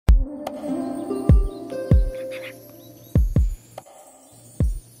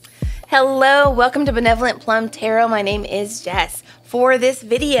Hello, welcome to Benevolent Plum Tarot. My name is Jess. For this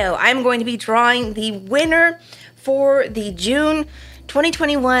video, I'm going to be drawing the winner for the June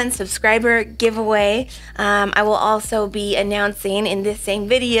 2021 subscriber giveaway. I will also be announcing in this same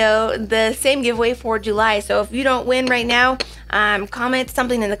video the same giveaway for July. So if you don't win right now, comment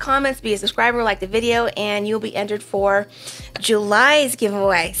something in the comments, be a subscriber, like the video, and you'll be entered for July's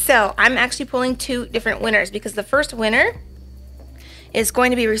giveaway. So I'm actually pulling two different winners because the first winner is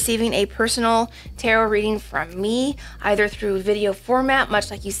going to be receiving a personal tarot reading from me, either through video format, much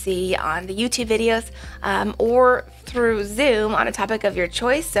like you see on the YouTube videos, or through Zoom on a topic of your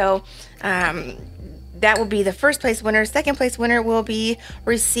choice. So that will be the first place winner. Second place winner will be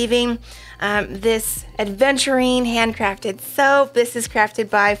receiving this adventuring handcrafted soap. This is crafted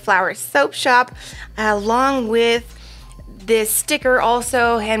by Flowers Soap Shop, along with this sticker,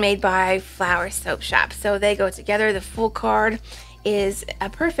 also handmade by Flowers Soap Shop. So they go together. The full card is a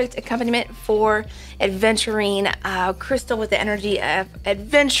perfect accompaniment for adventuring crystal with the energy of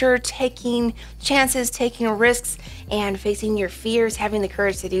adventure, taking chances, taking risks, and facing your fears, having the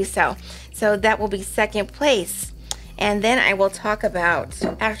courage to do so. So that will be second place. And then I will talk about,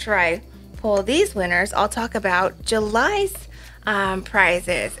 after I pull these winners, I'll talk about July's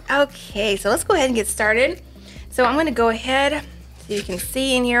prizes. Okay, so let's go ahead and get started. So I'm going to go ahead, so you can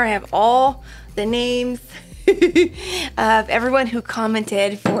see in here I have all the names of everyone who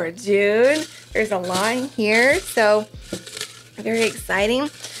commented for June. There's a line here, so very exciting.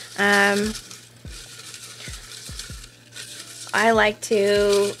 I like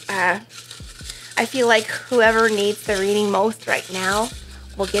to, I feel like whoever needs the reading most right now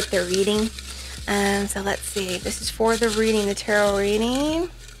will get the reading. So let's see, this is for the reading, the tarot reading.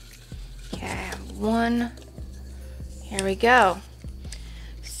 Okay, one, here we go.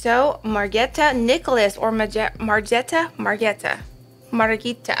 So, Margeta Nicholas, or Margeta.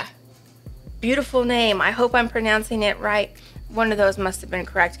 Beautiful name. I hope I'm pronouncing it right. One of those must have been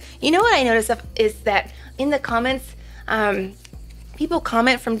correct. You know what I noticed is that in the comments, people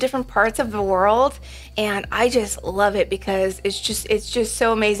comment from different parts of the world, and I just love it because it's just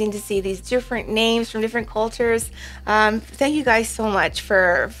so amazing to see these different names from different cultures. Thank you guys so much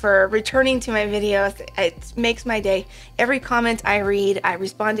for returning to my videos. It makes my day. Every comment I read, I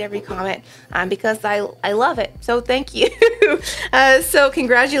respond to every comment because I love it. So thank you. So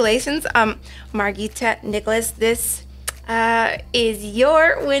congratulations, Margeta Nicholas. This is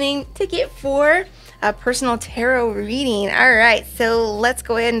your winning ticket for a personal tarot reading. All right, so let's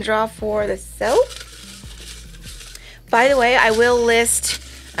go ahead and draw for the soap. By the way, I will list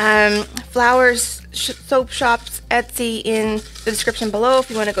Flowers Soap Shop's Etsy in the description below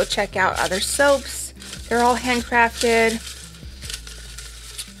if you want to go check out other soaps. They're all handcrafted,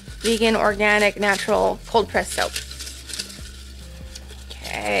 vegan, organic, natural, cold pressed soap.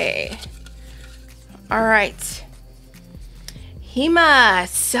 Okay. All right. Hemma,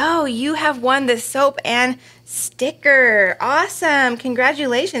 so you have won the soap and sticker. Awesome,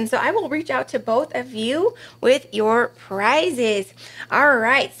 congratulations. So I will reach out to both of you with your prizes. All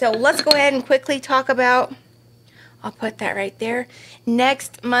right, so let's go ahead and quickly talk about, I'll put that right there,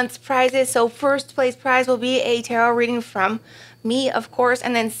 next month's prizes. So first place prize will be a tarot reading from me, of course,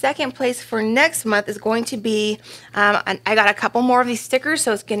 and then second place for next month is going to be, I got a couple more of these stickers,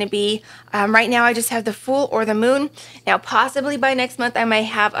 so it's going to be, right now I just have the Fool or the Moon. Now possibly by next month I may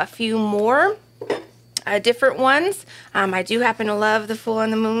have a few more different ones. I do happen to love the Fool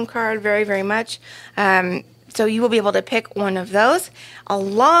and the Moon card very, very much. So you will be able to pick one of those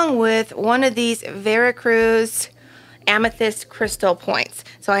along with one of these Veracruz amethyst crystal points.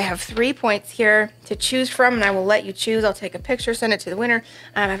 So I have 3 points here to choose from, and I will let you choose. I'll take a picture, send it to the winner.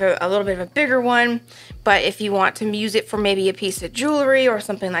 I have a little bit of a bigger one, but if you want to use it for maybe a piece of jewelry or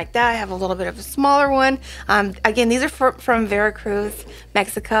something like that, I have a little bit of a smaller one. Again, these are from Veracruz,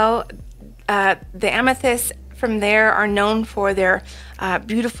 Mexico. The amethysts from there are known for their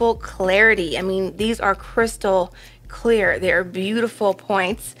beautiful clarity. I mean, these are crystal clear. They're beautiful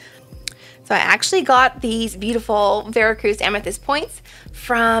points. So I actually got these beautiful Veracruz amethyst points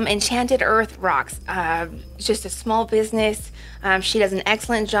from Enchanted Earth Rocks. It's just a small business. She does an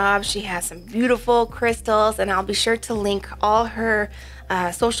excellent job. She has some beautiful crystals, and I'll be sure to link all her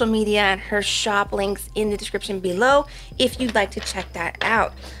social media and her shop links in the description below if you'd like to check that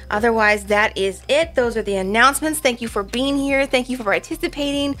out. Otherwise, that is it. Those are the announcements. Thank you for being here. Thank you for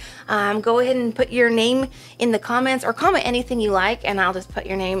participating. Go ahead and put your name in the comments, or comment anything you like, and I'll just put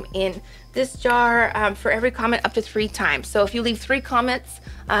your name in this jar for every comment up to 3 times. So if you leave 3 comments,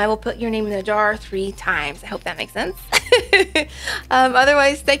 I will put your name in the jar 3 times. I hope that makes sense.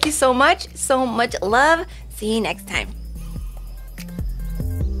 Otherwise, thank you so much. So much love. See you next time.